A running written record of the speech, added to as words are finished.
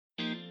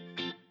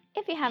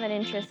If you have an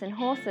interest in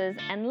horses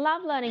and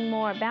love learning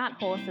more about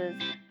horses,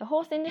 the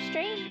horse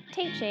industry,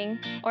 teaching,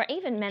 or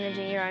even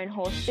managing your own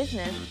horse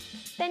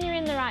business, then you're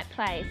in the right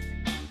place.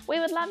 We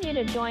would love you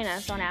to join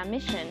us on our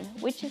mission,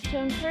 which is to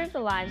improve the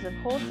lives of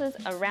horses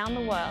around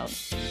the world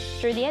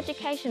through the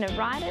education of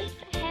riders,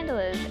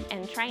 handlers,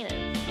 and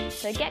trainers.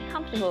 So get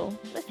comfortable,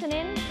 listen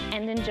in,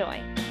 and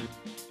enjoy.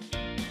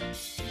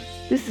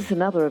 This is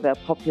another of our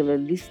popular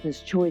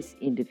Listener's Choice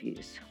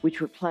interviews,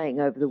 which we're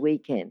playing over the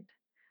weekend.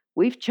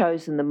 We've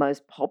chosen the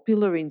most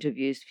popular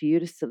interviews for you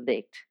to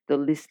select the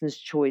Listener's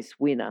Choice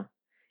winner.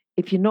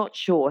 If you're not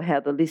sure how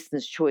the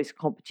Listener's Choice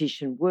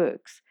competition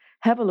works,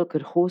 have a look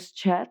at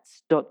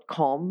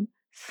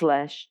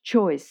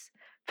horsechats.com/choice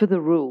for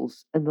the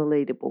rules and the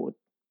leaderboard.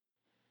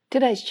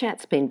 Today's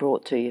chat's been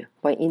brought to you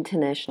by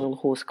International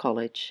Horse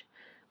College.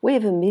 We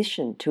have a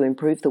mission to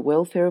improve the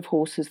welfare of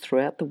horses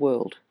throughout the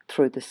world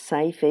through the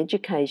safe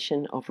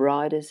education of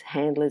riders,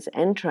 handlers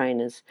and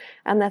trainers,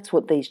 and that's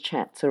what these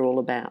chats are all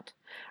about.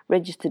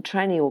 Registered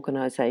Training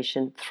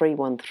Organisation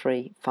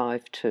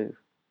 31352.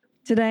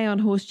 Today on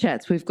Horse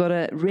Chats, we've got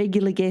a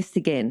regular guest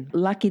again.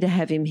 Lucky to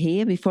have him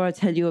here. Before I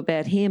tell you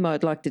about him,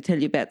 I'd like to tell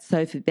you about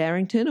Sophie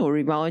Barrington, or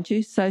remind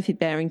you, Sophie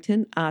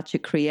Barrington, Archer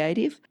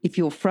Creative. If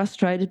you're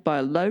frustrated by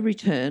a low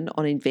return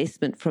on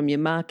investment from your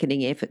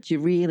marketing efforts, you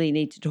really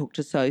need to talk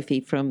to Sophie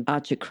from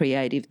Archer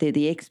Creative. They're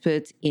the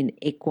experts in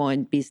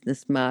equine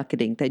business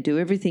marketing. They do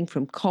everything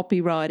from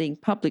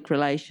copywriting, public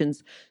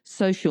relations,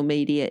 social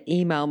media,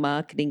 email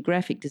marketing,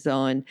 graphic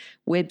design,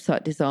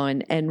 website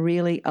design, and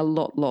really a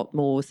lot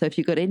more. So if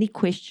you've got any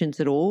questions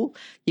at all,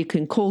 you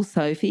can call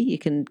Sophie. You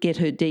can get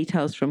her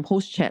details from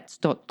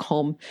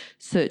horsechats.com.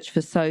 Search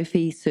for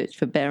Sophie, search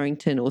for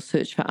Barrington, or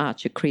search for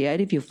Archer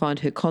Creative. You'll find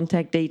her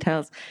contact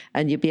details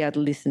and you'll be able to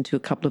listen to a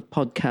couple of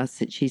podcasts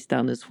that she's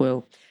done as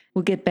well.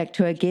 We'll get back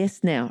to our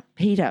guest now,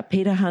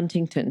 Peter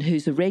Huntington,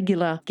 who's a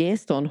regular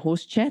guest on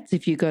Horse Chats.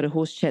 If you go to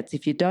Horse Chats,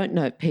 if you don't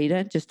know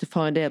Peter, just to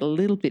find out a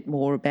little bit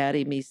more about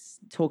him, he's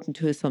talking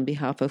to us on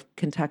behalf of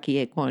Kentucky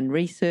Equine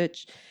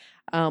Research.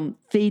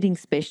 Feeding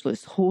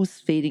specialist,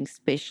 horse feeding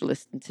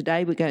specialist. And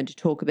today we're going to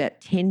talk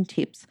about 10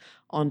 tips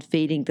on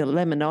feeding the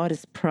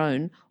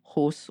laminitis-prone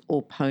horse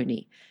or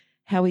pony.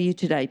 How are you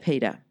today,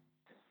 Peter?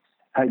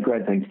 Hey,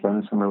 great. Thanks,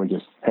 Glennis. I'm really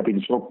just happy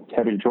to talk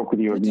with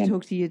you again. Good to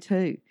talk to you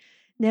too.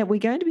 Now, we're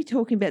going to be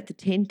talking about the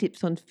 10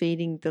 tips on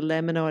feeding the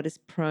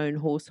laminitis-prone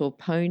horse or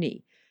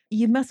pony.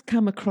 You must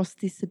come across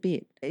this a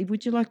bit.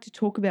 Would you like to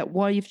talk about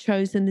why you've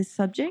chosen this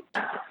subject?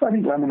 I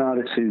think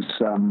laminitis is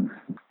a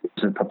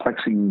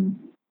perplexing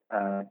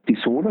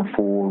disorder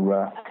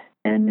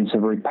and it's a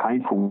very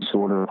painful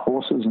disorder of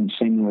horses and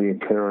seemingly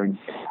occurring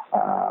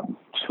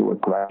to a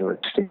greater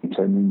extent.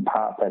 And in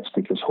part, that's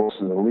because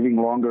horses are living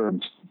longer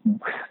and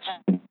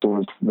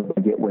disorders that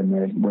they get when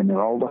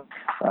they're older.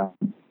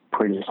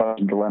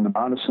 Predisposing to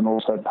laminitis, and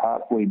also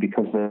partly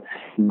because of the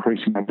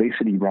increasing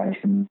obesity rate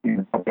in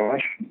the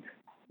population.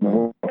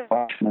 And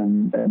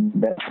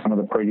that's one of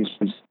the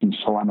predispositions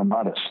to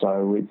laminitis.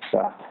 So it's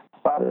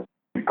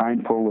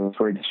painful, it's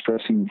very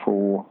distressing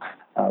for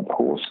the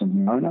horse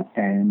and the owner,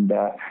 and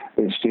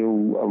there's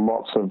still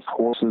lots of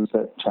horses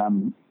that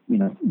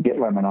get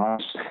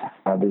laminitis.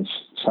 There's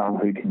some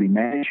who can be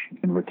managed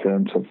and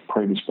return to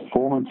previous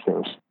performance. There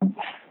are some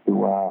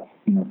who are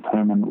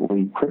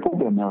permanently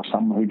crippled, and there are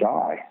some who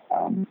die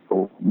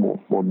or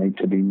need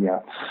to be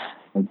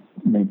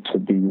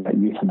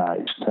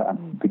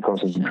euthanized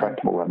because of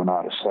intractable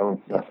laminitis.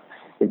 So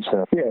it's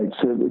a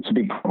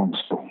big problem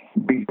still,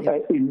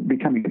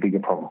 becoming a bigger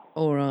problem.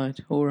 All right.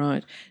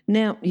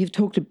 Now, you've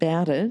talked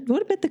about it.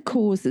 What about the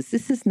causes?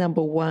 This is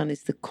number one,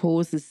 is the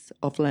causes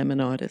of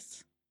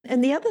laminitis.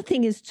 And the other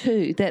thing is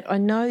too, that I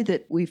know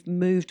that we've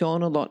moved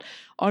on a lot.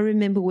 I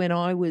remember when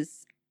I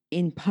was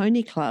in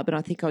Pony Club, and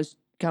I think I was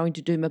going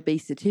to do my B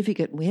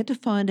certificate, and we had to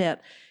find out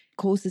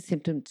causes,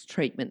 symptoms,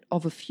 treatment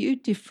of a few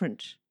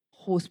different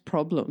horse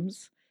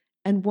problems,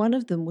 and one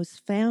of them was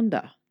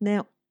founder.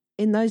 Now,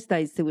 in those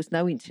days, there was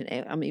no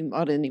internet. I mean,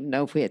 I don't even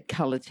know if we had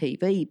colour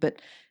TV,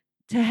 but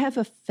to have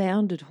a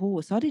foundered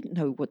horse, I didn't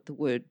know what the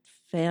word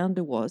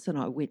founder was, and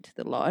I went to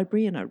the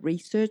library and I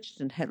researched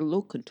and had a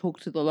look and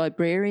talked to the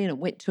librarian and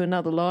went to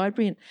another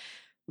library and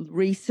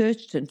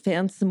researched and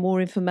found some more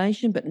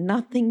information, but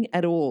nothing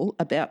at all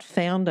about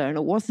founder. And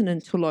it wasn't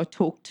until I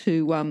talked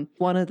to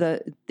one of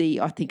the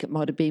I think it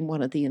might have been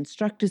one of the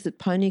instructors at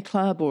Pony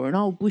Club or an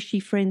old bushy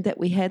friend that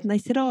we had, and they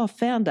said,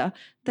 founder,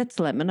 that's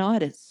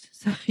laminitis.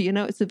 So,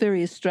 it's a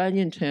very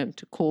Australian term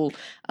to call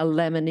a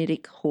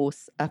laminitic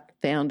horse a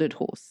foundered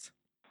horse.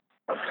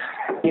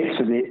 Yes,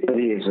 it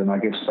is, and I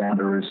guess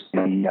founder is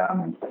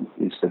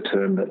the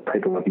term that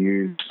people have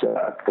used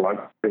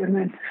globally, and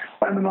then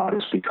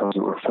laminitis because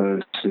it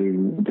refers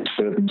to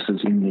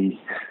disturbances in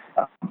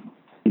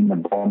the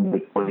bond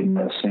between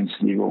the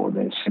sensitive or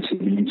the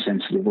sensitive and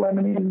insensitive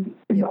laminin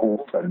in the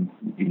horse, and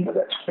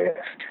that's where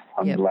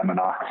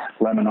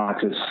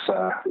laminitis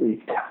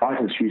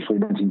usually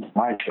means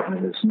inflammation,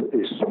 and it's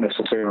not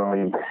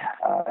necessarily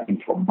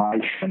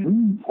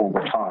inflammation all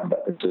the time,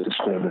 but it's a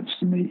disturbance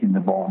in the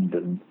bond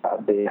and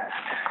there.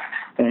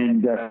 And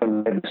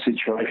And we have a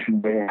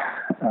situation where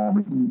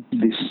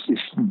this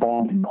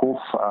bonding hoof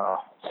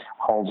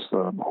holds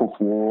the hoof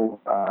wall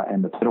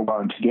and the pedal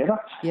bone together,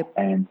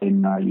 and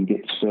then you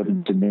get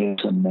disturbance in there,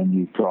 and then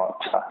you've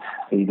got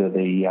either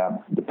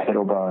the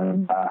pedal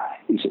bone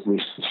is at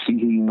risk of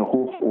sinking in the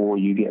hoof, or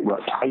you get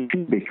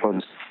rotation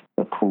because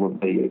the pull of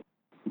the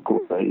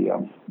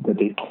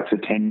deep flexor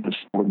tendon is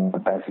pulling on the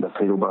back of the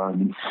pedal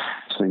bone,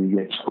 so you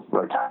get sort of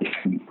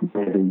rotation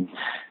where the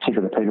tip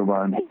of the pedal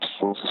bone hits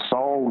towards the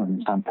sole, and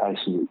in some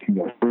cases it can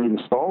go through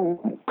the sole.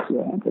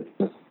 It's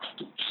a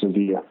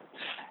severe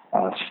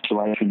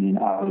situation. In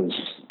others,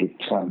 it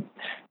can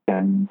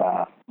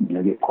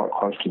get quite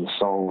close to the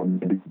sole and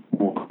be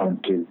more prone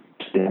to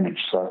damage.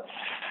 So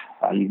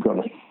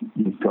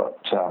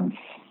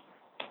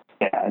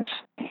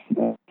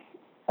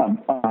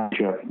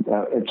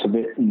it's a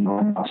bit, a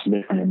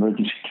veterinary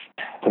emergency.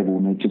 People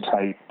need to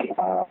take it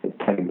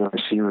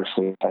very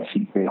seriously if they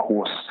think their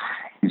horse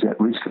is at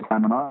risk of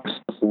laminitis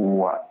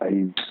or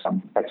is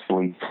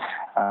actually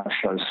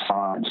shows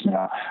signs.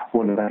 Now,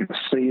 what are they going to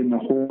see in the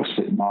horse?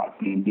 It might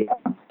be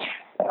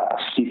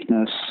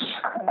stiffness.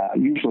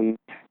 Usually,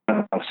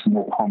 it's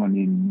more common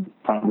in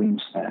front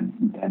limbs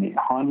than in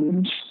hind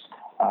limbs,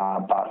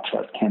 but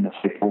it can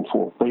affect all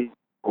four feet.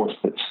 Of course,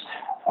 that's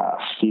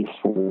stiff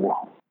or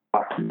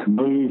reluctant to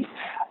move.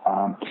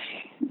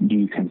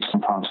 You can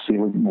sometimes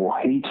feel more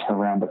heat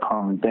around the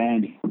coronary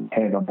band. You can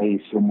have on there, you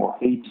feel more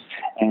heat,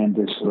 and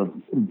there's sort of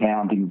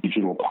bounding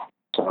digital pulse.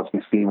 So if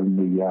you're feeling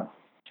the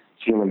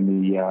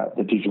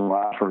digital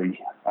artery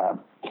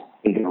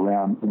either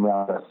around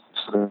the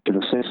sort of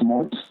the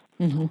sesamoids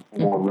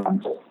or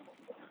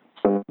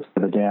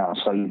further down.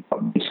 So you've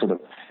got this sort of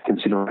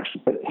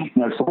consideration. But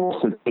for the horse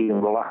that's either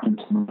reluctant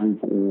to move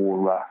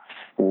or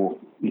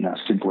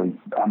simply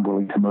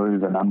unwilling to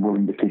move and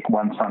unwilling to pick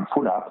one front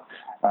foot up,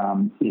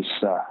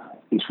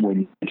 is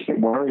when you need to get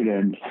worried.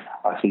 And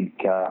I think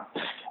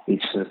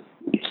it's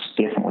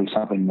definitely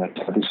something that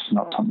this is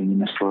not something you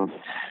necessarily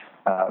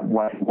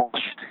wait and watch.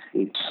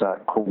 It's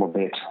call a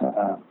vet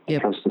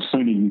because the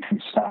sooner you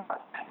can start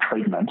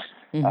treatment,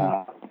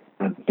 the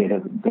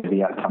better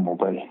the outcome will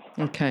be.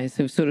 Okay,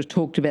 so we've sort of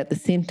talked about the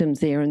symptoms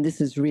there, and this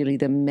is really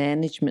the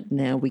management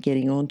now we're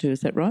getting onto,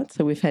 is that right?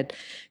 So we've had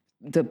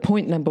the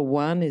point number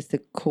one is the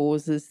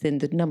causes, then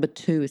the number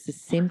two is the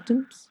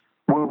symptoms?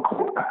 Well,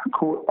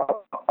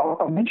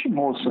 I'll mention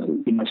more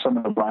some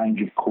of the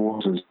range of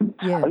causes.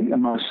 I think the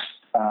most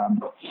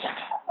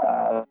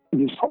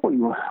is probably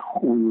what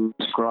we would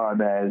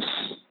describe as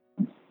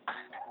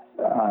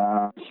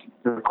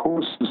the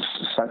causes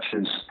such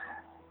as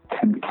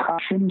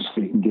concussions.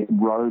 So you can get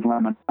road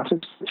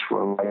laminitis, which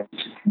relates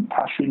to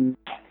concussion.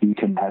 You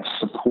can have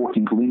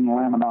supporting limb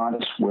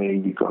laminitis, where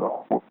you've got a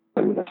horse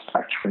with a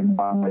fracture in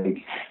one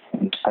leg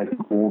and it's taking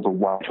all the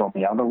weight on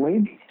the other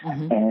leg.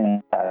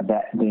 And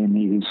that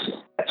then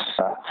that's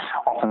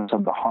often some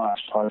of the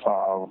highest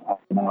profile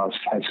laminitis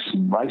cases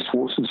in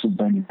racehorses have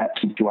been in that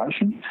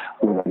situation,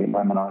 where they get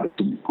laminitis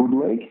in the good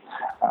leg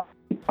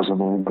because of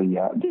all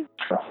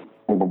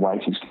the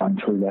weight is going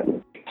through that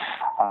leg.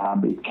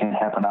 It can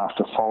happen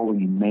after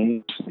foaling in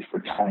mares with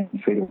retained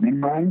fetal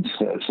membranes,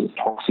 so it's a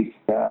toxic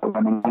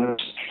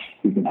laminitis.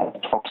 You can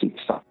have toxic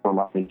stuff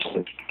related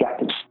to gut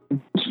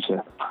disease,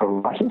 to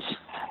colitis,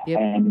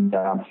 and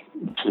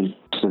to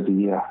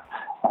severe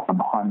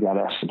hindgut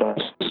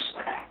acidosis.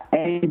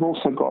 And you've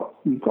also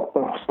got the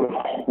sort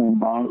of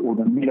hormone or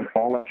the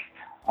metabolic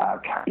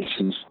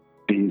cases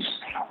is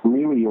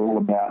really all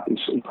about this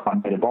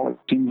metabolic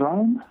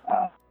syndrome.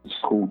 It's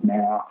called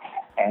now,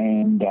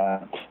 and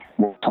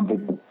what some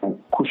people call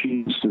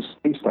Cushing's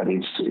disease, but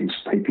is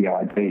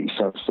PPID.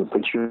 So it's the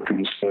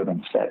pituitary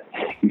disturbance that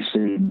you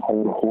see in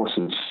older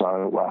horses.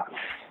 So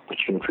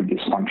pituitary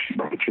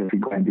dysfunction, pituitary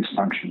gland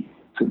dysfunction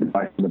to the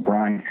base of the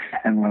brain,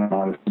 and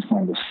laminitis is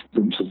one of the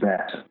symptoms of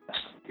that.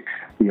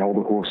 The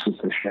older horses,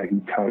 the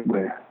shaggy coat,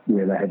 where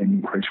they had an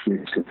increased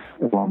risk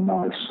of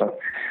laminitis. So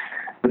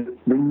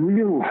the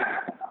real,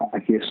 I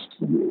guess,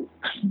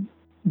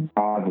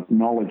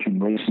 knowledge in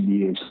recent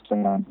years has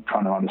been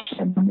trying to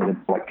understand the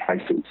metabolic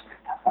cases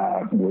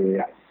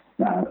where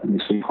you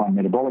see high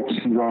metabolic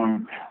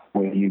syndrome,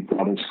 where you've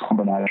got this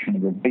combination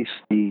of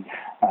obesity,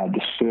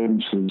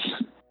 disturbances,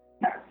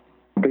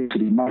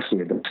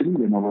 mostly obesity,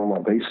 they're not all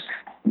obese.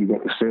 You've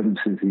got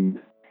disturbances in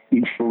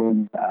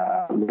insulin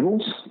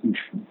levels,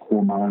 insulin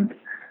hormone,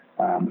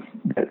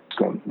 that's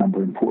got a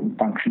number of important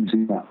functions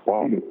in the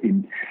body,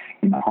 in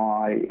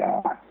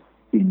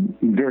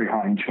very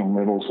high insulin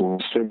levels or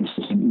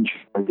disturbances in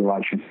insulin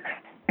regulation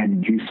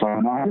and induce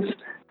laminitis.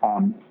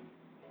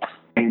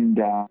 And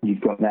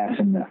you've got that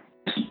in the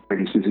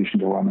predisposition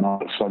to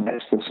laminitis. So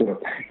that's the sort of,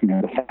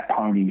 the fat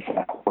pony,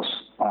 fat horse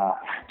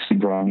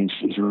syndrome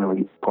is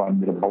really quite a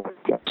metabolic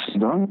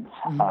syndrome,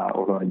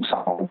 although in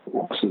some older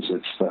horses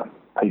it's the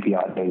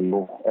PPID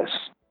or as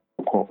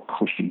called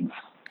Cushing's.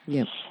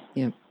 Yep.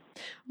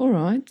 All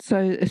right.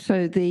 So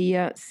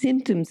the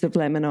symptoms of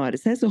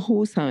laminitis, as a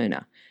horse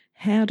owner,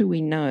 how do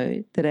we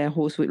know that our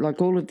horse,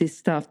 like all of this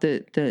stuff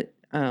that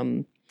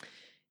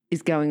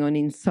is going on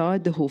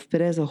inside the hoof,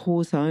 but as a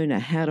horse owner,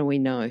 how do we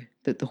know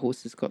that the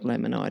horse has got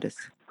laminitis?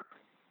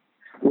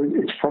 Well,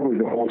 it's probably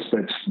the horse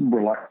that's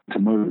reluctant to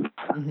move,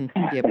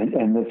 Yep.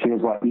 and it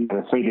feels like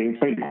the feeding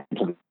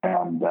to the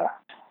ground. They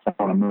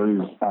want to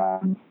move.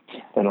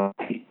 They don't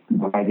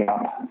leg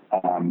up.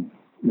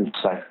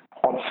 Let's say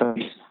hot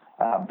feet,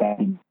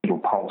 bang, middle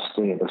pulse.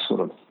 They're the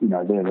sort of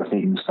they're the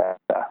things that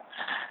are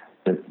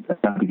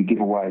going to be the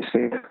giveaways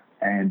there.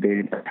 And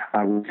then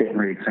with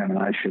veterinary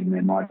examination,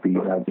 there might be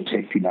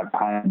detecting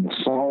pain in the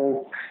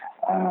sole,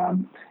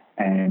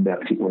 and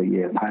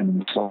particularly pain in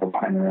the sole,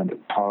 pain around the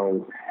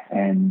toe,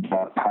 and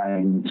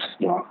pains.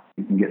 You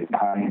can get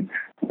pain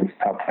with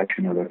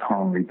palpation of the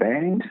coronary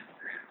band.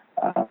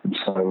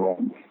 So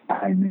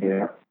pain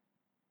there,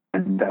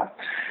 and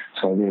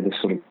so they're the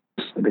sort of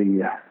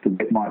the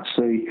vet might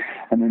see,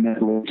 and then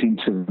that leads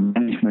into the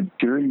management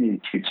during the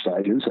acute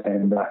stages,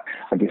 and I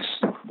guess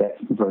that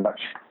very much.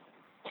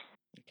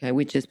 Okay,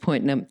 which is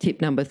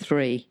tip number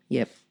 3.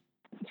 Yep.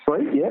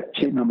 3, yep.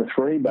 Tip number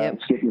 3, but yep.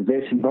 Get your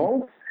vet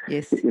involved.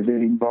 Yes. Get your vet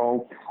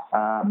involved.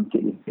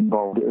 Get you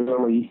involved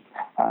early.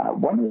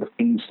 One of the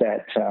things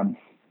that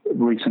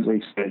recent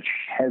research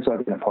has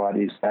identified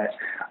is that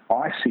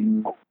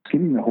icing,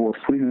 putting the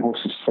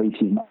horse's feet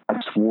in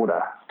ice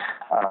water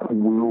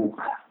will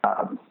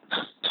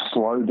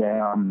slow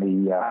down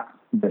the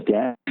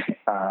damage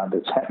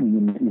that's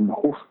happening in the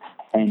hoof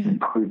and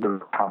improve the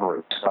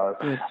recovery. So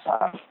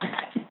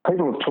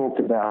people have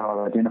talked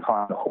about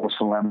identifying the horse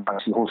for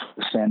laminitis. The horse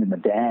will stand in the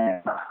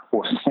dam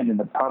or stand in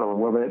the puddle.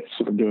 Well, they're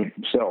sort of doing it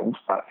themselves.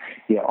 But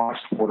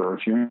iced water.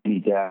 If you're in any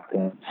doubt,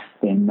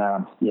 then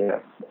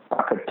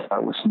bucket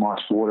with some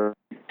iced water,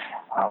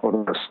 or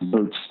there are some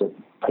boots that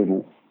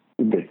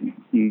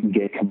you can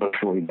get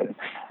commercially that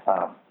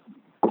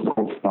put the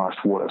horse in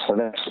iced water. So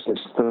that's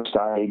first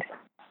aid.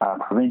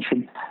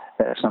 Prevention,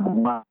 that's number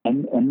one,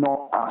 and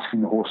not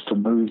asking the horse to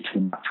move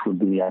too much would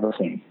be the other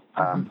thing.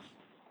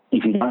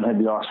 If you don't have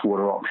the ice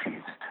water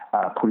option,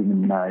 putting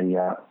him in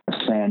a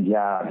sand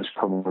yard is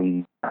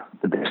probably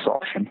the best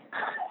option.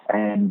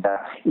 And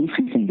if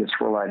you think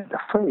it's related to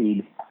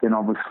feed, then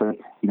obviously,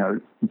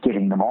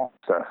 getting them off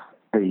the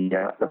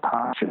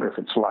pasture, if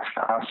it's lush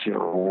pasture,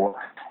 or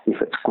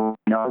if it's grain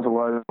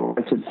overload, or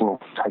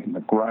taking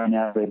the grain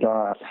out of their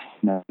diet,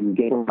 you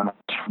get all much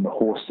from the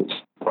horse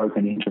that's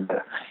broken into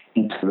the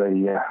feed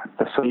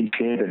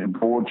shed and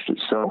engorged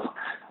itself.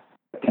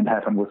 It can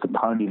happen with the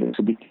pony that's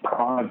a bit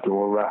deprived,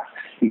 or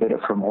you get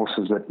it from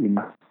horses that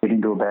get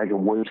into a bag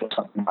of wheat or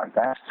something like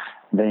that.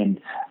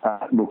 Then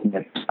looking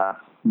at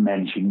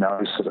managing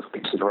those sort of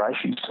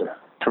considerations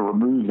to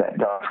remove that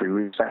dietary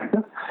risk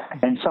factor.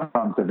 And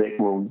sometimes the vet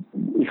will,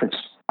 if it's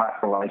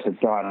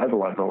diet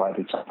overload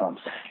related, sometimes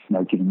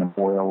giving them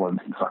oil and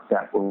things like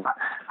that will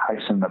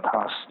hasten the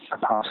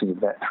passing of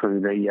that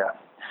through the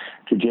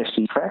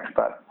digestive tract.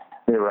 But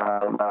there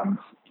are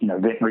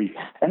veterinary,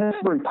 and it's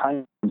a very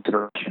painful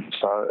consideration.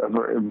 So a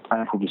very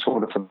painful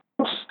disorder for the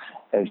horse,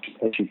 as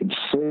you can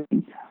see.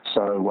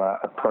 So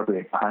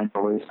appropriate pain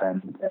relief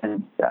and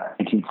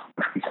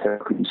anti-inflammatory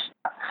therapy is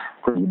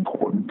pretty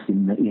important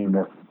in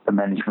the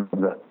management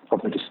of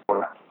the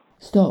disorder.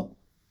 Stop.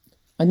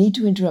 I need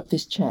to interrupt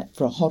this chat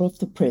for a hot off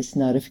the press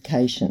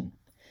notification.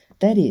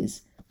 That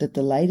is that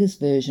the latest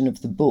version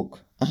of the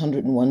book,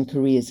 101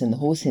 Careers in the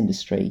Horse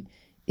Industry,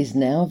 is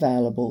now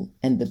available,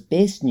 and the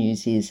best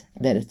news is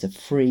that it's a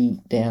free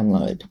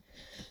download.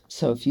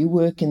 So if you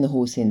work in the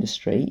horse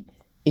industry,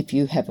 if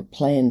you have a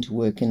plan to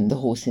work in the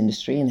horse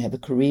industry and have a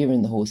career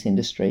in the horse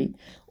industry,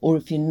 or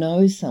if you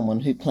know someone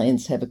who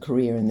plans to have a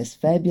career in this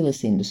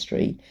fabulous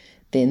industry,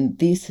 then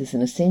this is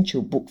an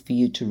essential book for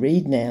you to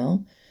read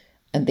now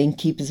and then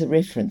keep as a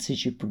reference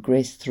as you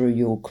progress through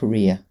your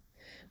career.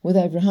 With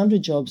over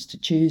 100 jobs to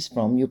choose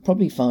from, you'll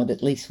probably find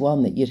at least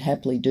one that you'd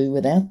happily do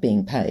without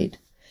being paid.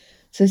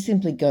 So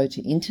simply go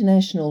to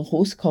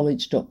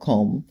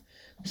internationalhorsecollege.com,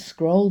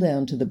 scroll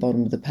down to the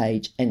bottom of the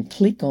page and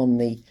click on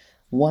the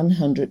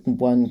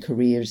 101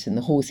 Careers in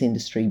the Horse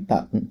Industry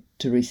button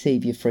to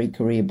receive your free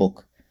career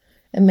book.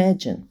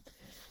 Imagine,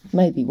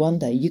 maybe one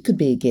day you could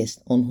be a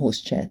guest on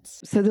Horse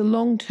Chats. So the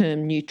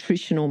long-term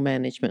nutritional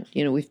management,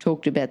 we've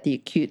talked about the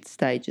acute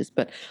stages,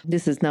 but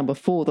this is number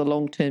 4, the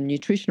long-term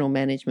nutritional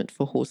management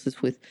for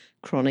horses with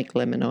chronic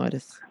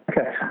laminitis.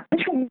 Okay.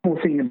 There's one more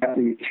thing about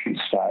the acute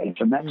stage,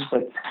 and that's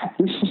that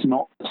this is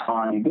not the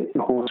time you get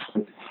the horse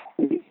with.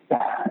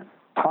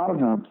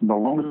 Part of the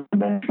longer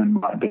management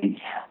might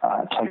be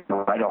taking the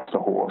weight off the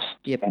horse,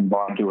 and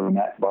by doing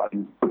that, by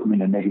putting them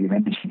in a negative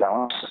energy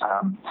balance,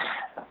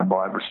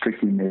 by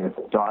restricting their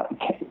diet,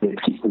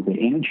 particularly their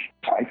energy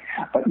intake.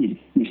 But you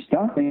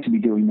don't need to be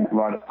doing that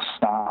right at the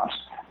start,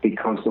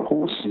 because the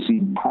horse is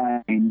in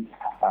pain.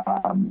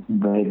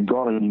 They've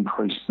got an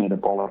increased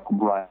metabolic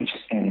rate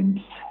and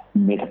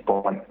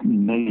metabolic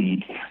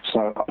need.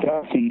 So I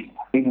don't think,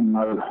 even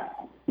though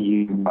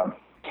you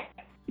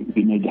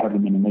need to have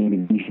them in a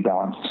negative energy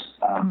balance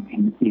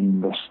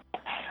in the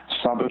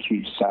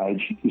subacute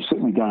stage, you're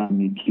certainly going in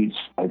the acute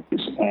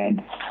stages.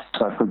 And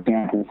so, for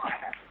example,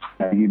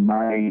 You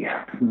may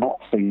not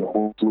feed a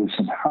horse loose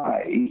and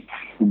hay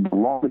in the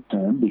longer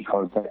term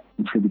because that's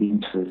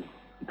contributing to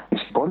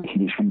this body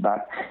condition,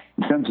 but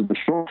in terms of the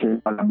short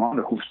term, I don't mind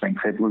a horse being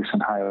fed loose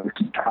and hay or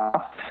some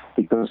calf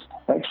because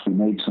they actually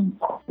need some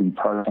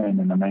protein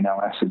and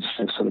amino acids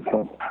to sort of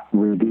help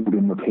rebuild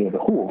and repair the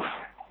hoof.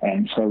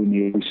 And so in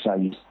the early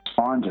stages, it's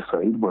fine to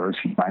feed, whereas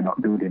you may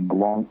not do it in the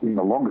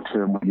longer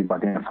term when you've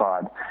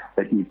identified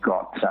that you've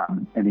got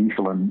an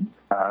insulin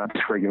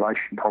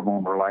dysregulation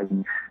problem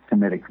relating to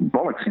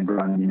metabolic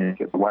syndrome and you need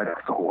to get the weight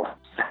off the horse.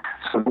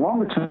 So the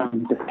longer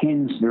term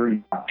depends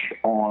very much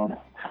on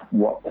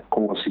what the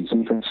cause is.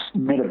 If it's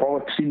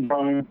metabolic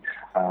syndrome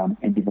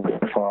and you've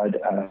identified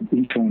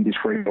insulin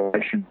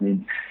dysregulation,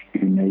 then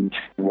you need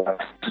to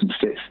some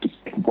steps to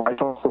get the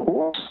weight off the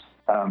horse.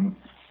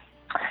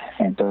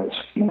 And so it's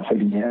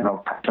feeding, and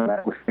I'll touch on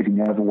that with feeding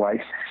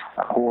overweight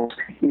a horse.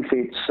 If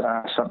it's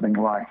something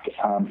like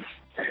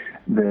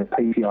the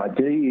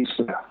PPID is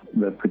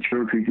the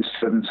pituitary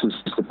disturbances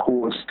is the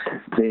cause,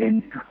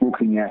 then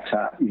looking at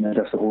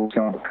does the horse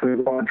go on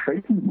turbine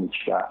treatment,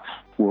 which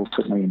will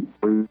certainly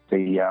improve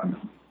the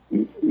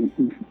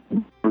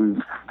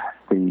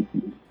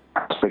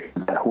aspect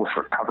of that horse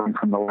recovering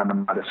from the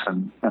laminitis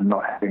and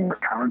not having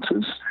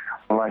recurrences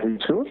related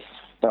to it.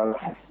 So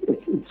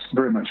it's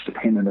very much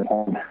dependent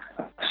on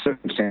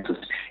circumstances.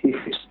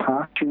 If it's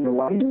pasture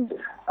related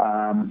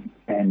and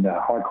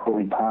high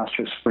quality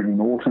pasture, spring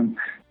and autumn,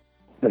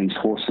 these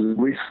horses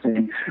risk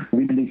then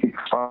limiting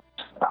exposure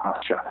to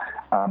pasture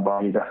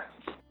by either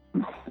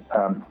the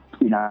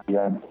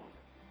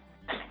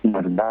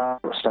bar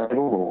or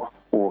stable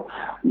or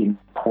in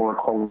poorer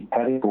quality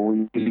paddock or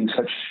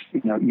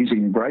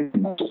using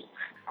grazing muzzles.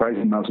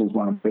 Grazing muzzle is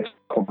one of the best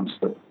problems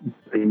that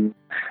the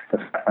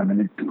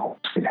horse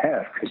can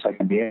have because they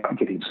can be out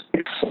getting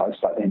exercise,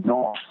 but they're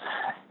not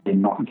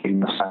getting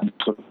the same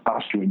sort of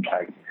pasture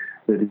intake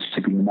that is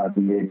tipping them over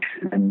the edge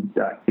and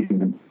getting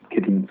them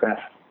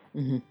fat.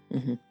 Mm-hmm,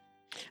 mm-hmm.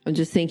 I'm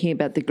just thinking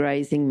about the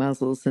grazing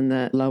muzzles and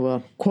the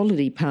lower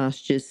quality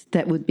pastures.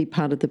 That would be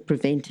part of the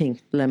preventing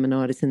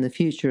laminitis in the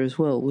future as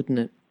well, wouldn't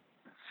it?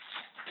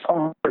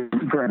 Oh,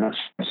 very much.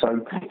 So,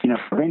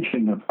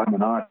 prevention of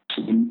laminitis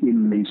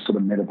in these sort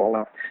of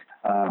metabolic,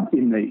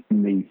 in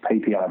the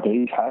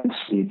PPRD case,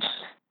 it's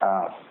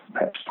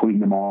perhaps putting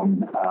them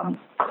on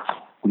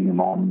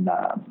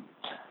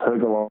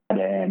pergolide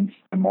and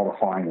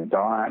modifying the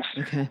diet,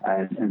 okay.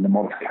 and the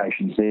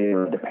modifications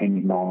there are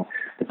dependent on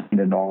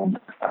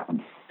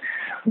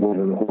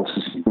whether the horse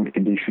is in good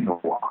condition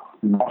or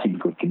not in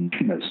good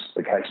condition, as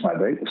the case may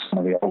be. For some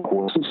of the old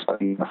horses, so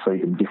you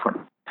feed them different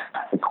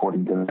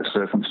according to the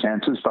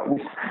circumstances. But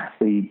with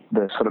the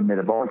sort of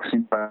metabolic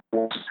syndrome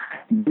horse,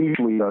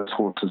 usually those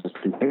horses are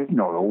too heavy,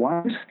 not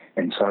always.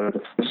 And so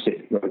the first step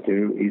you've got to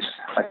do is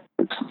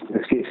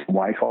let's get some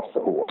weight off the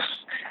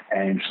horse.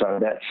 And so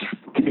that's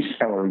reduce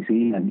calories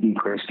in and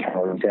increase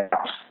calories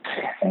out.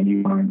 And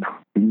you want to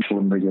improve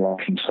insulin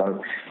regulation.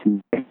 So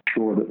you make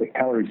sure that the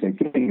calories they're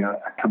getting are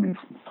coming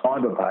from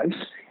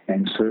fibre-based,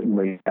 and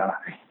certainly you're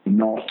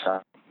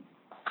not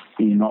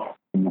giving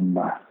them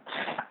much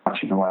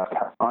in the way of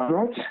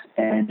carbohydrates.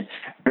 And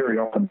very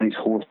often these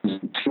horses,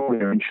 until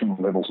their insulin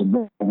levels are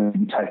normal, will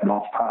be taken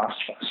off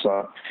pasture.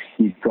 So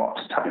you've got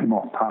to take them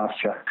off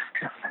pasture,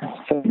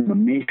 feed them a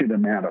measured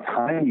amount of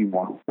hay. You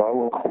want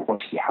lower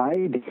quality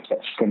hay because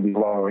that's going to be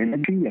lower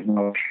energy and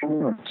lower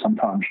sugar. And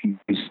sometimes you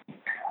use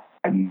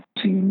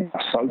using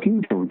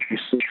soaking to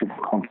reduce the sugar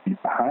content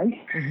of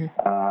hay.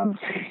 Mm-hmm.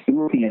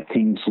 You're looking at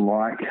things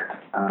like,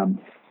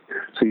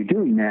 so you're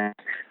doing that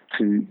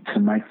to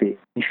make their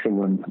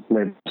insulin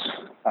levels,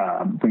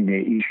 bring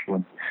their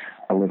insulin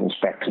levels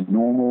back to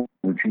normal,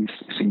 reduce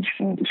this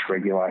insulin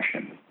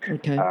dysregulation.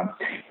 Okay.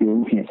 You're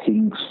looking at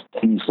things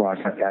like,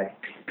 okay,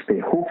 if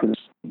their hoof is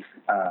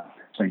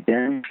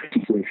damaged,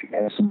 particularly if you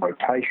have some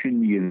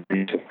rotation, you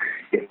need to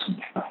get some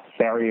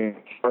barrier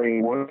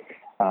work.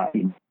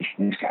 In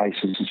these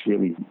cases is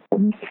really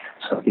important.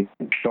 So get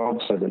them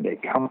shod so that they're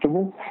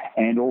comfortable,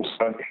 and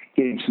also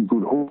getting some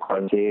good hoof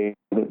growth there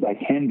so that they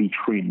can be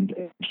trimmed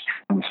and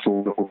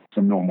restore the hoof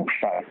to normal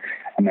shape.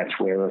 And that's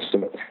where a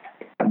sort of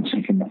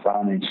in the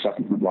farming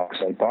supplement like,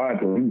 say,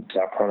 BioBloom,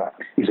 our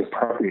product, is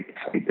appropriate to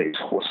feed these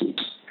horses.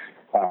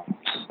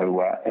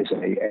 As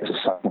a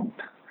supplement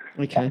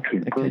to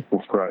improve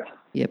hoof growth.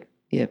 Yep.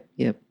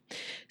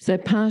 So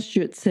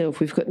pasture itself,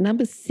 we've got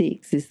number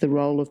 6 is the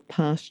role of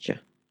pasture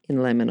in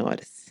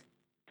laminitis.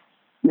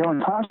 Yeah,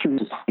 and pasture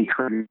is a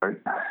pretty true.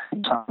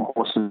 Some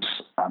horses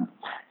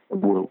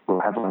will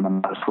have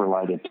laminitis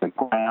related to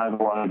grain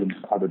overload and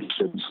other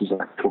disturbances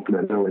I talked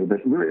about earlier,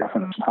 but very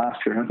often it's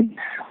pasture. And I think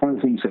one of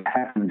the things that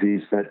happens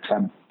is that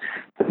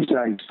these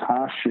days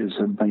pastures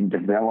have been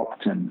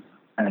developed and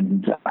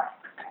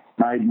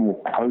made more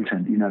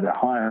potent. They're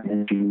higher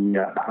energy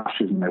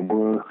pastures than they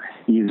were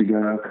years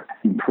ago.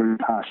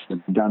 Improved pastures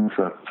are done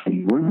for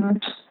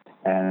ruminants.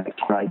 And it's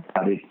great,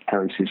 but it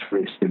carries this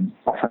risk, and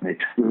often they're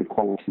good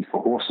quality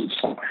for horses.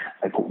 So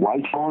they put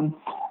weight on,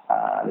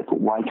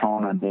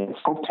 and their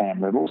fructan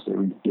levels, their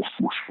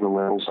ingestible sugar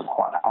levels are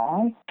quite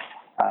high.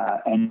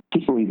 And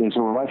particularly there's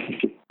a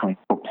relationship between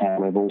milk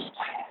count levels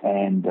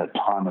and the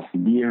time of the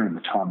year and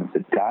the time of the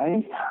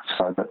day,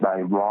 so that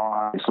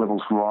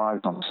levels rise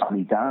on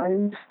sunny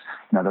days.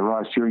 They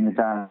rise during the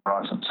day and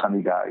rise on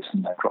sunny days,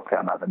 and they drop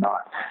down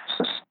overnight.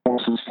 So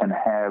horses can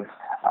have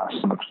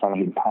some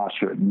exposure to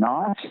pasture at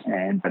night,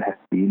 but have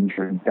to be in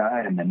during the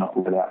day, and they're not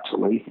let out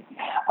till evening.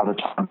 Other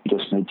times you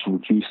just need to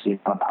reduce the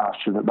amount of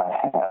pasture that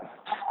they have.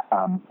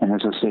 And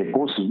as I said,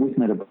 horses with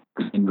metabolic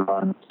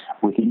syndrome,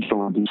 with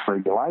insulin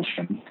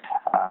dysregulation,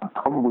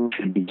 probably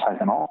should be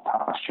taken off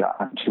pasture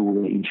until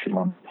their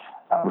insulin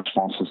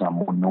responses are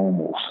more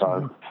normal.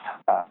 So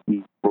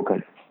you look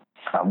at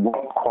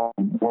what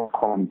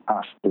quality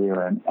pasture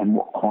there and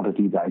what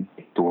quantity they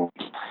get to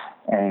it.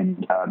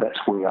 And that's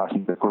where I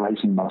think the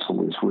grazing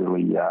muscle is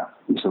really a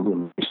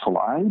really useful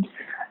aid,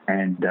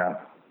 and a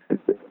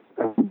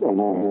lot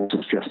of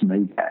horses just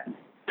need that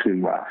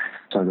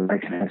so that they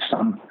can have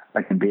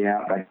they can be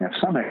out, they can have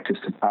some access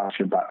to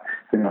pasture, but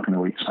they're not going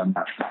to eat so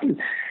much.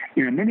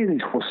 Many of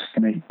these horses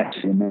can eat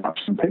massive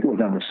amounts, and people have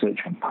done research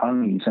on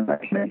ponies, and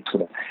they can eat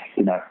sort of,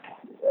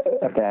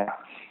 about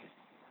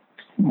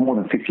more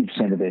than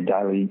 50% of their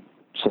daily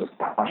sort of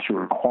pasture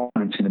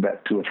requirements in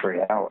about 2 or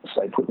 3 hours.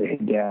 They put their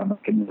head down,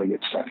 they can really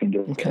get stuck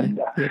into it. And,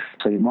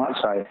 so you might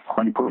say,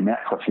 only put them out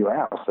for a few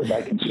hours, but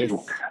they can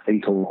still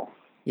eat a lot.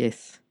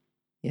 Yes.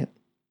 Yep.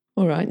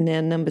 All right.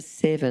 Now, number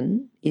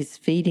 7 is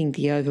feeding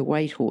the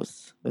overweight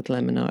horse with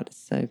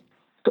laminitis. So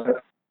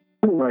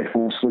overweight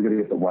horse, we're going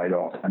to get the weight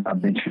off. And I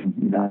mentioned,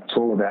 it's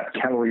all about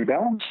calorie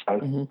balance.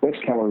 So less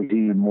calories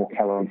in and more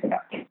calories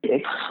out.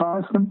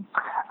 Exercise them.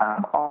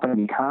 Often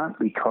you can't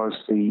because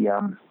they've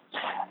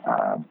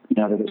got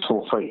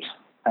sore feet,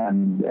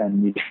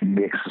 and you shouldn't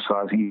be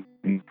exercising,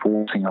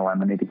 forcing a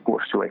laminitic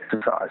horse to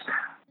exercise.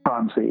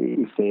 Sometimes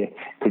if they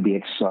could be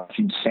exercised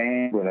in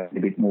sand where they have a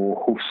bit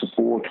more hoof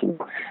support,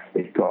 or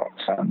they've got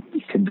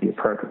it can be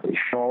appropriately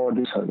shod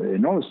so they're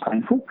not as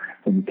painful,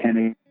 then you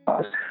can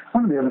exercise.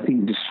 One of the other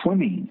things is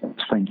swimming.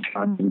 It's been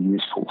shown to be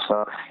useful.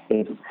 So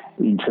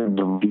in terms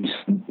of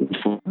reducing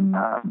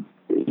insulin,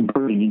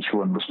 improving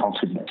insulin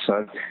responsiveness.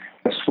 So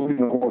swimming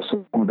the horse is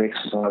a form of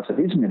exercise that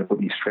isn't going to put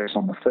any stress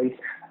on the feet.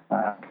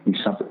 Is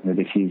something that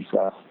if you've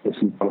got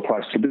a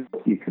place to do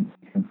it, you can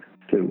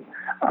do.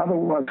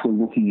 Otherwise, we're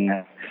looking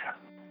at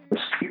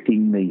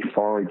restricting the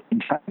forage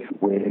intake.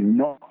 If we're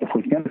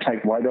going to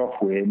take weight off,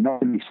 we're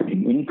not going to be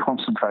feeding any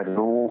concentrate at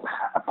all,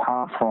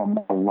 apart from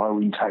a low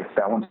intake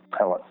balance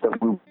pellet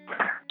that will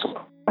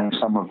supply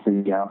some of the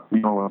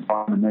mineral and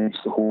vitamin needs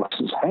the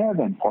horses have,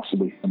 and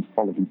possibly some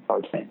quality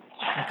protein.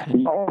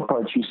 The old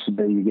approach used to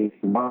be you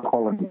get low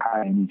quality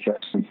hay and you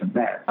just feed them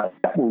that.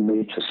 That will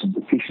lead to some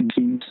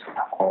deficiencies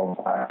of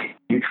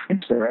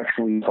nutrients that are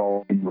actually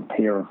involved in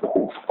repair of the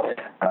hoof,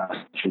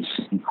 such as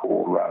zinc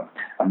or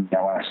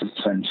amino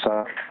acids. And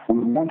so we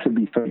want to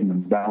be feeding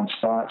them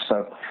balanced diet.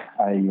 So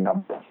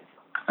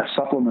a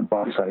supplement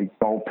like, say,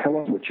 gold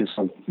pellet, which is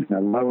a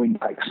low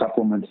intake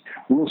supplement,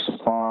 will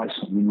supply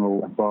some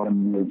mineral and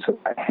vitamin needs that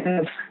they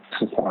have,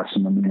 supply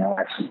some amino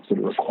acids that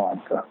are required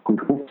for good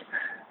hoof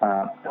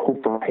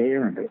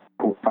repair and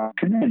hoof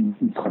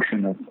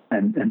function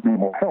and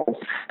normal health,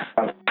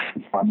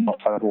 but not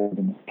overall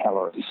in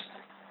calories.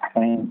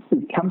 And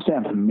it comes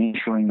down to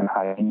measuring the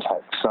hay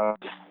intake. So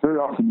very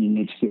often you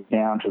need to get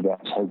down to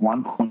about, say,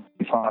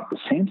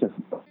 1.5% of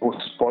the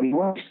horse's body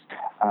weight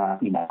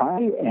in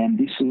hay. And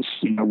this is,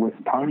 with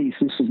ponies,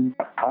 this is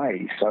not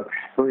hay. So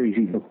very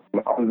easy to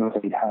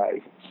overfeed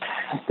hay.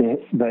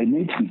 They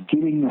need to be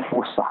giving the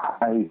horse the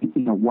hay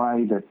in a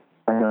way that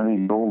they don't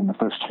eat it all in the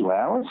first 2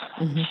 hours.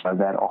 So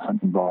that often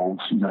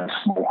involves,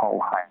 small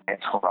whole hay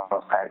or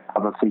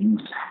other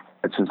things.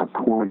 It's as a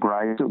poor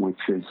grazer,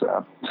 which is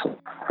a sort of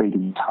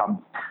feeding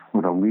tub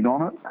with a lid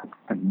on it,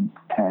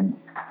 and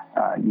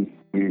you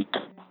use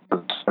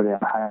to spread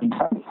out hay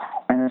intake,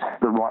 and it's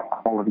the right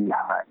quality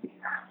hay,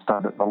 so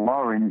that the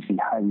lower energy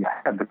hay you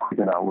have, the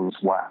quicker they'll lose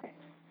weight.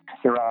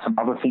 There are some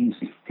other things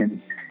you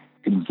can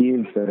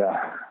give that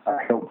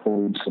are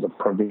helpful in sort of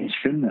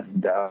prevention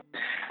and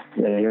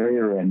the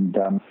area and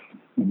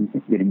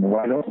getting the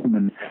weight off them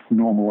and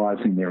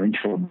normalising their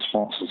insulin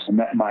responses. And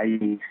that may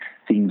be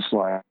things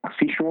like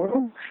fish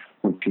oil,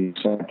 which is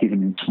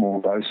given in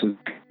small doses,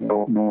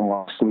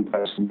 normalise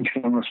glucose and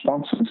insulin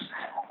responses.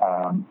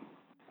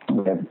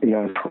 We have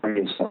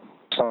EO3 as a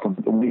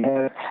supplement that we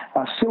have.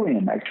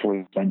 Psyllium actually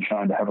has been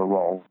shown to have a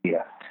role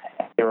here.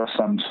 There are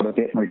some sort of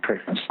veterinary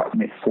treatments like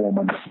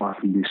metformin that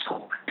might be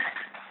useful.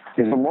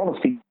 There's a lot of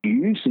things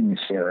used in this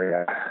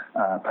area.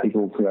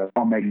 People who are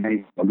on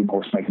magnesium, or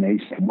horse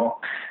magnesium,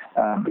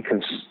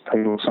 because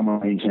someone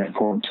on the internet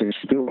forum says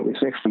to do it,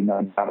 there's actually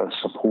no data to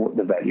support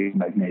the value of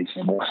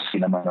magnesium or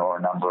cinnamon or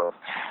a number of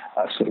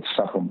sort of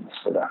supplements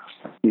that are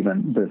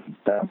given,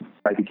 that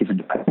may be given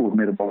to people with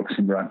metabolic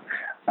syndrome.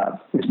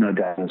 There's no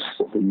data to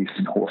support the use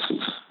in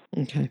horses.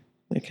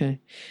 Okay.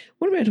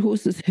 What about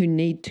horses who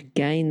need to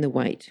gain the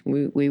weight?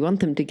 We want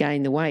them to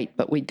gain the weight,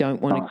 but we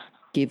don't want to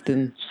give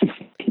them...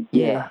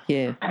 Yeah.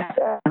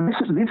 And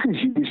this is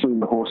usually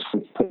the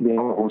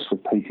older horse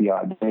with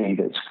PTID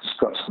that's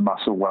got some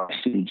muscle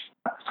wastage.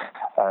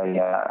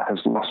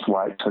 has lost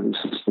weight. So this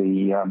is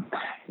the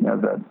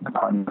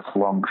pony with the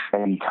long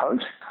shaggy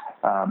coat,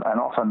 and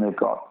often they've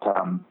got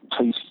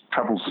teeth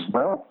troubles as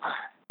well.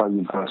 So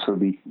you've got to sort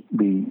of be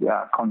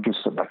conscious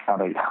that they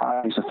can't eat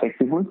hay as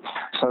effectively.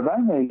 So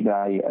they need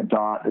a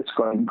diet that's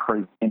got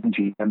increased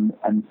energy and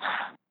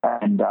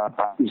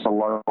is a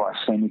low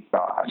glycemic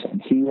diet.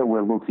 And here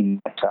we're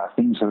looking at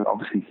things that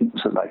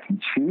they can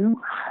chew.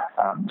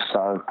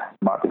 So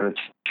it might be a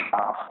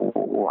chaff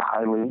or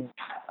hay leaf,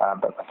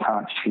 but they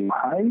can't chew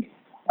hay.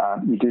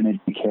 You do need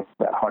to be careful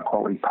about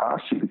high-quality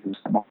pasture because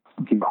they might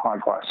give a high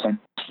glycemic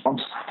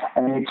response.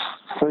 And it's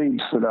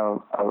feeds that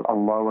are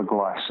lower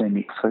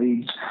glycemic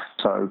feeds,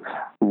 so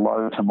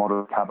low to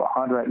moderate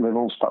carbohydrate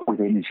levels, but with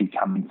energy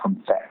coming from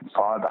fat and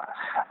fibre.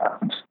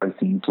 So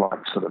things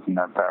like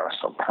Barris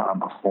or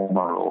Calm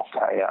Reformer or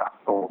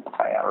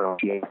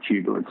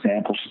KRLGQ are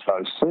examples of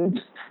those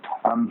foods.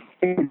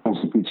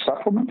 It's a good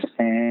supplement,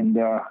 and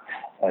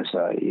as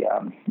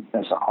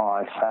a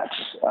high fat,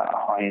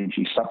 high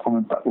energy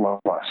supplement, but low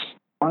glycemic.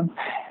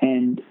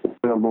 And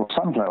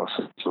sunflower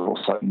seeds are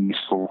also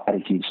useful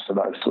additives for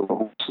those sort of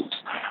horses.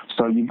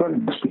 So you've got to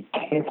just be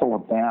careful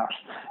about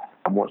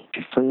what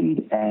you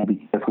feed and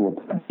be careful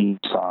about the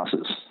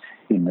sizes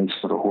in these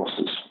sort of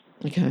horses.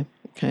 Okay.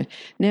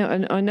 Now,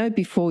 and I know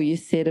before you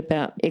said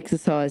about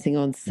exercising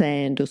on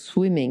sand or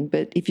swimming,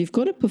 but if you've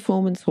got a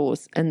performance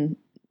horse and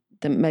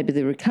maybe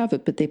they're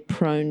recovered, but they're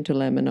prone to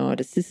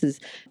laminitis. This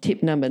is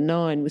tip number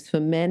 9, was for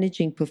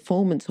managing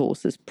performance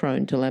horses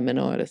prone to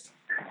laminitis.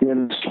 Yeah,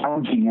 it's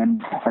challenging,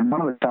 and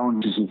one of the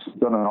challenges is you've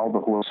got an older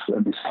horse,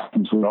 and this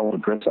happens with older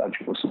dressage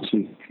horses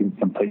who can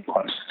compete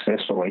quite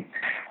successfully,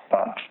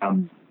 but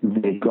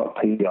they've got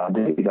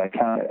PID, they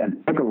can't,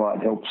 and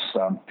Pergolide helps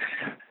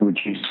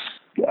reduce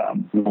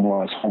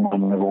normalise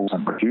hormone levels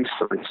and reduce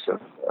the risk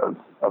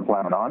of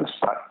laminitis,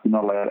 but you're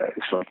not allowed to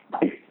actually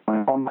compete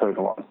on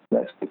Pergolide.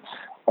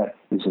 That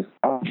is a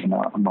challenge, and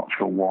I'm not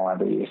sure why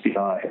the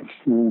FDA have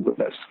ruled that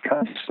that's the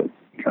case, but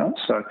you can't.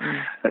 So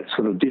that's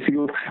sort of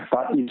difficult,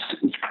 but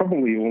it's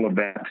probably all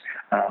about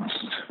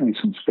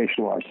some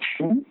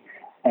specialisation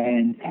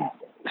and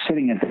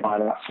setting a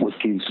diet up which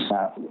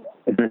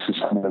addresses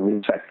some of the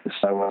risk factors.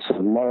 So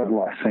low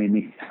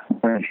glycemic,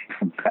 energy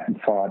from fat and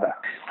fibre,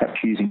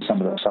 perhaps using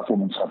some of the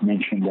supplements I've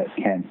mentioned that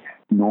can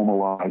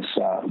normalise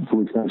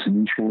glucose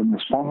and insulin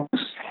response,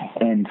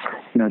 and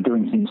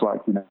doing things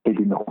like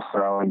keeping the horse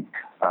throwing,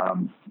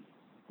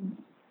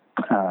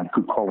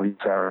 good quality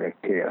farrier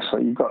care. So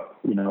you've got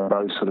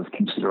those sort of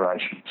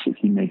considerations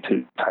that you need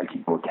to take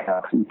into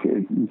account. You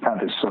can't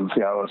just sort of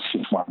say, it's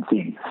just one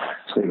thing.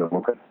 So you've got to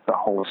look at the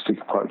holistic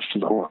approach to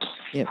the horse.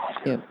 Yep.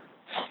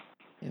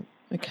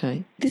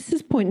 Okay. This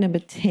is point number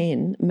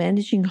 10,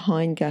 managing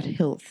hindgut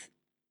health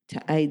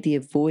to aid the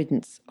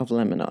avoidance of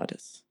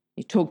laminitis.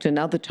 You talked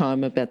another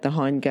time about the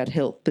hindgut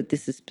health, but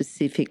this is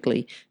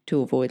specifically to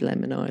avoid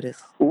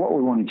laminitis. Well, what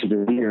we wanted to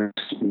do here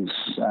is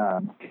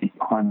keep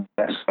hindgut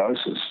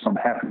acidosis from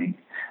happening,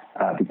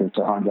 because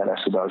the hindgut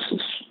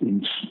acidosis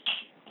in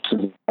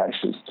certain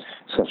cases,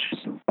 such as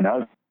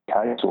the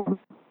case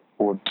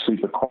or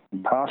super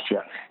common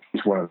pasture,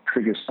 is what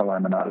triggers the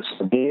laminitis.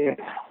 So there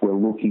we're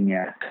looking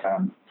at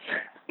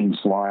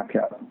things like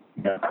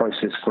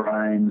processed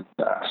grains,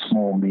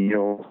 small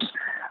meals,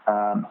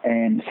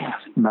 and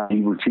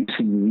maybe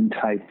reducing the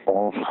intake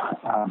of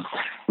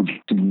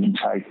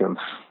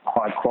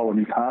high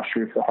quality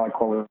pasture if the high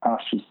quality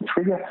pasture is the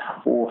trigger,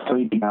 or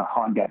feeding a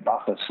hindgut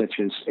buffer such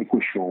as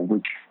Equisure,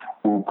 which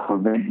will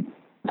prevent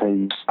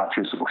the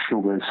starches or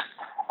sugars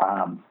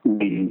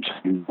leading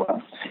to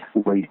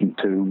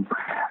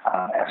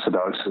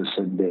acidosis,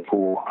 and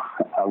therefore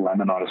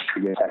laminitis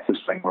trigger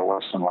factors being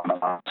released in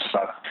laminitis. So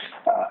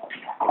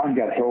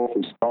hindgut health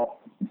is not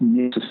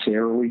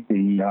necessarily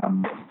the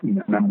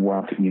number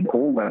one thing in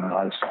all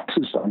laminitis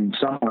cases, but in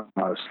some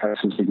laminitis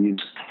cases it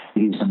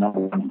is the number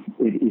one.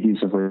 It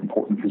is a very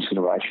important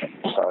consideration.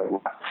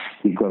 So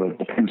you've got to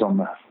depends on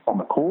the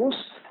cause.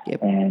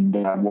 Yep. And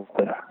what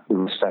the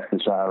risk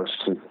factors are as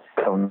to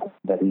how important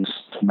that is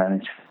to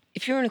manage.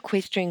 If you're an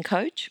equestrian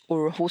coach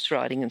or a horse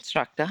riding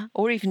instructor,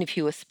 or even if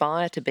you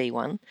aspire to be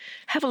one,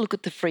 have a look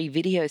at the free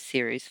video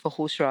series for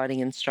horse riding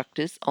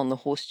instructors on the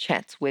Horse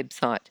Chats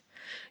website.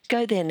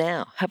 Go there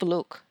now, have a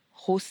look,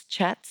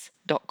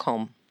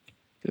 horsechats.com.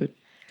 Good.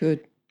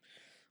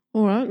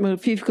 All right, well,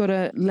 if you've got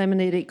a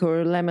laminitic or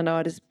a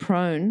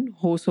laminitis-prone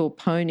horse or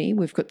pony,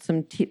 we've got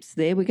some tips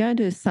there. We're going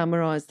to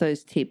summarise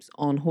those tips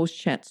on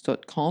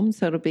horsechats.com.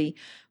 So it'll be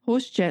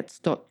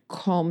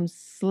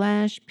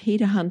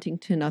horsechats.com/Peter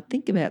Huntington, I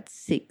think about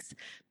 6.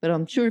 But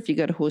I'm sure if you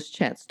go to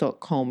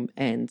horsechats.com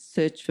and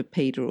search for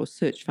Peter or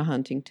search for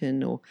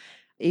Huntington or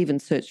even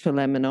search for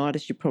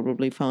laminitis, you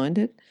probably find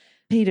it.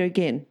 Peter,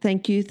 again,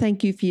 thank you.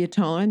 Thank you for your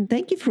time.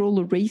 Thank you for all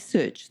the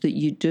research that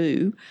you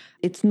do.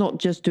 It's not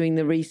just doing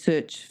the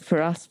research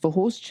for us for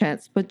Horse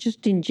Chats, but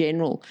just in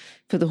general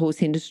for the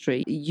horse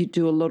industry. You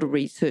do a lot of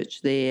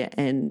research there,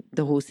 and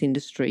the horse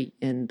industry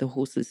and the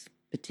horses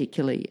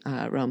particularly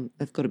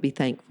have got to be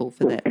thankful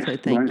for that. So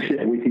thank you.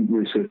 Yeah, we think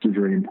research is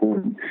very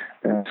important.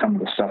 some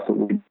of the stuff that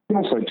we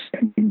also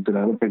taking things that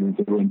other people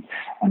are doing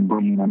and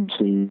bringing them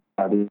to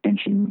the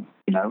attention,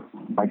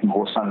 making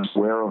horse owners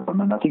aware of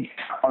them. And I think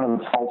one of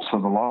the faults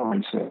of a lot of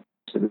research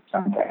is that it's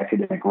done for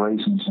academic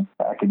reasons and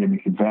for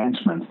academic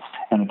advancement,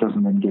 and it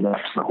doesn't then get out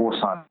to the horse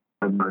owner.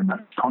 We're very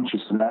much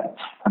conscious of that,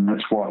 and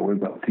that's why we've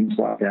got things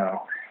like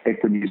our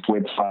Equinews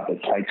website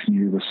that takes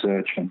new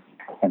research and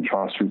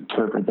tries to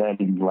interpret that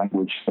in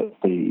language that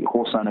the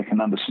horse owner can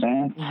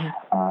understand.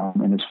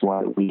 Mm-hmm. And it's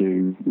why we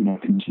do,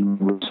 continuing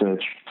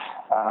research,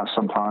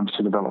 sometimes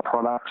to develop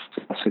products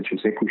such as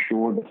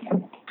EquiSure that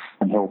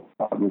can help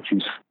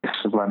reduce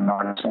risks of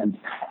laminitis,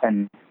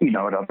 and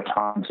at other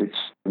times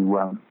it's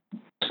to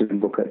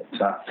look at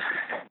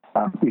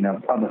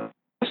other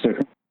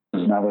circumstances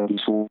and other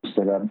disorders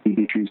that are big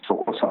issues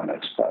for horse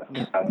owners. But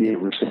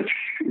research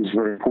is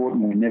very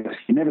important.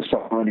 You never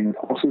stop learning with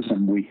horses,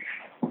 and we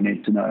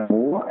need to know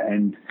more.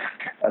 And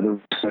the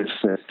research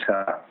that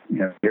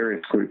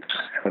various groups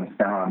have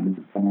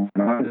done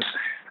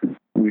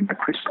with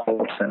Chris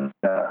Collison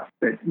at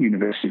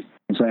University of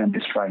Queensland,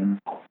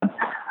 Australian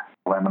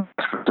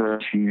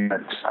research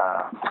unit.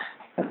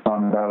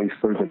 Simon Bailey's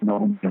group at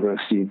Melbourne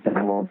University have done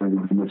a lot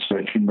of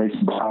research in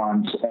recent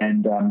times,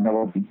 and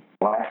Melody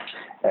Black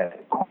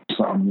at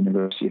Queensland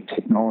University of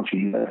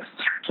Technology,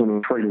 sort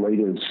of three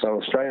leaders.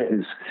 So Australia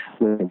has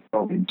really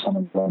involved in some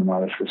of the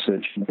laminitis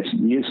research in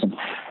recent years, and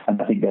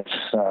I think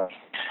that's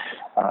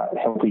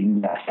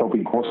helping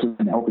horses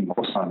and helping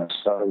horse owners.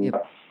 So.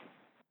 Yep.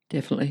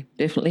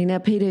 Definitely. Now,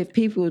 Peter, if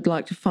people would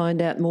like to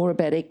find out more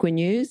about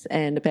Equinews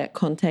and about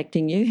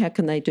contacting you, how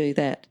can they do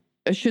that?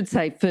 I should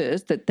say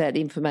first that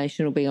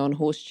information will be on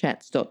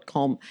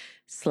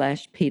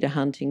horsechats.com/Peter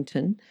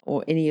Huntington,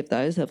 or any of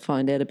those. I'll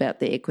find out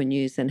about the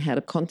Equinews and how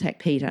to contact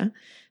Peter.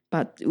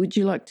 But would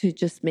you like to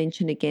just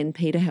mention again,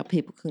 Peter, how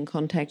people can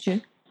contact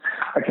you?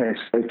 Okay,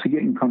 so to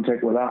get in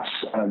contact with us,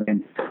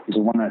 then there's a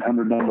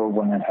 1-800 number,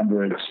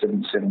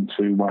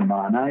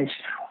 1-800-772-198,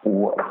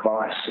 or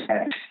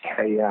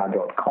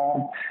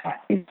advice@ker.com.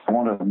 If you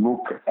want to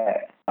look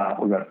at,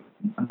 we've got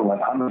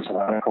hundreds of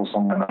articles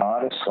on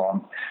laminitis,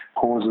 on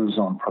causes,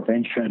 on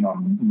prevention,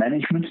 on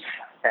management,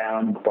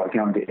 and by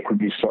going to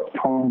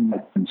equinews.com,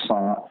 they can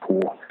sign up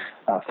for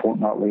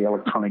fortnightly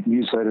electronic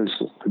newsletters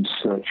and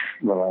search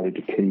related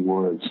to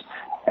keywords.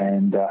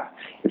 And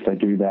if they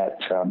do that,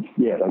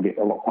 they'll get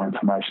a lot more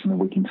information than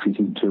we can fit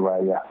into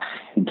a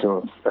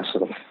sort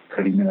of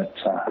 30-minute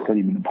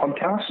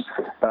podcast.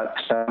 But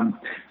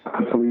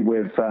hopefully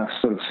we've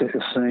sort of set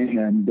the scene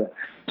and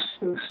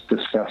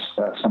discussed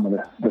some of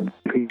the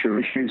picture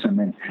issues, and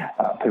then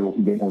people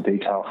can get more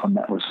detail from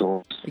that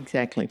resource.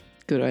 Exactly.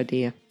 Good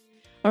idea.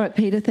 All right,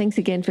 Peter, thanks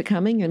again for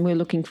coming, and we're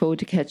looking forward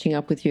to catching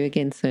up with you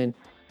again soon.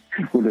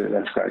 We'll do.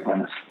 That's great,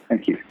 Glenys.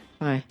 Thank you.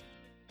 Bye.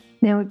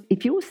 Now,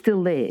 if you're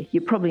still there,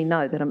 you probably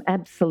know that I'm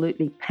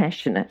absolutely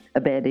passionate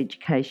about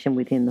education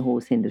within the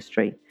horse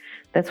industry.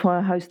 That's why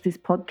I host this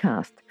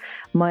podcast.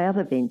 My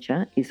other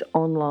venture is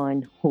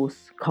Online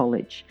Horse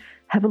College.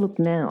 Have a look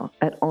now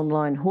at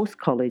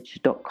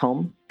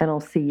onlinehorsecollege.com, and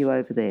I'll see you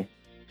over there.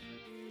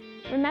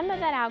 Remember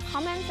that our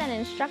comments and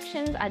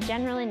instructions are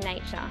general in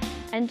nature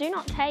and do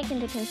not take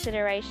into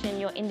consideration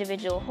your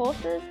individual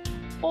horses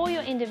or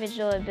your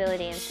individual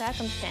ability and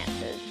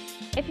circumstances.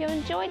 If you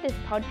enjoyed this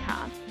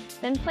podcast,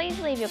 then please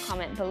leave your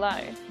comment below.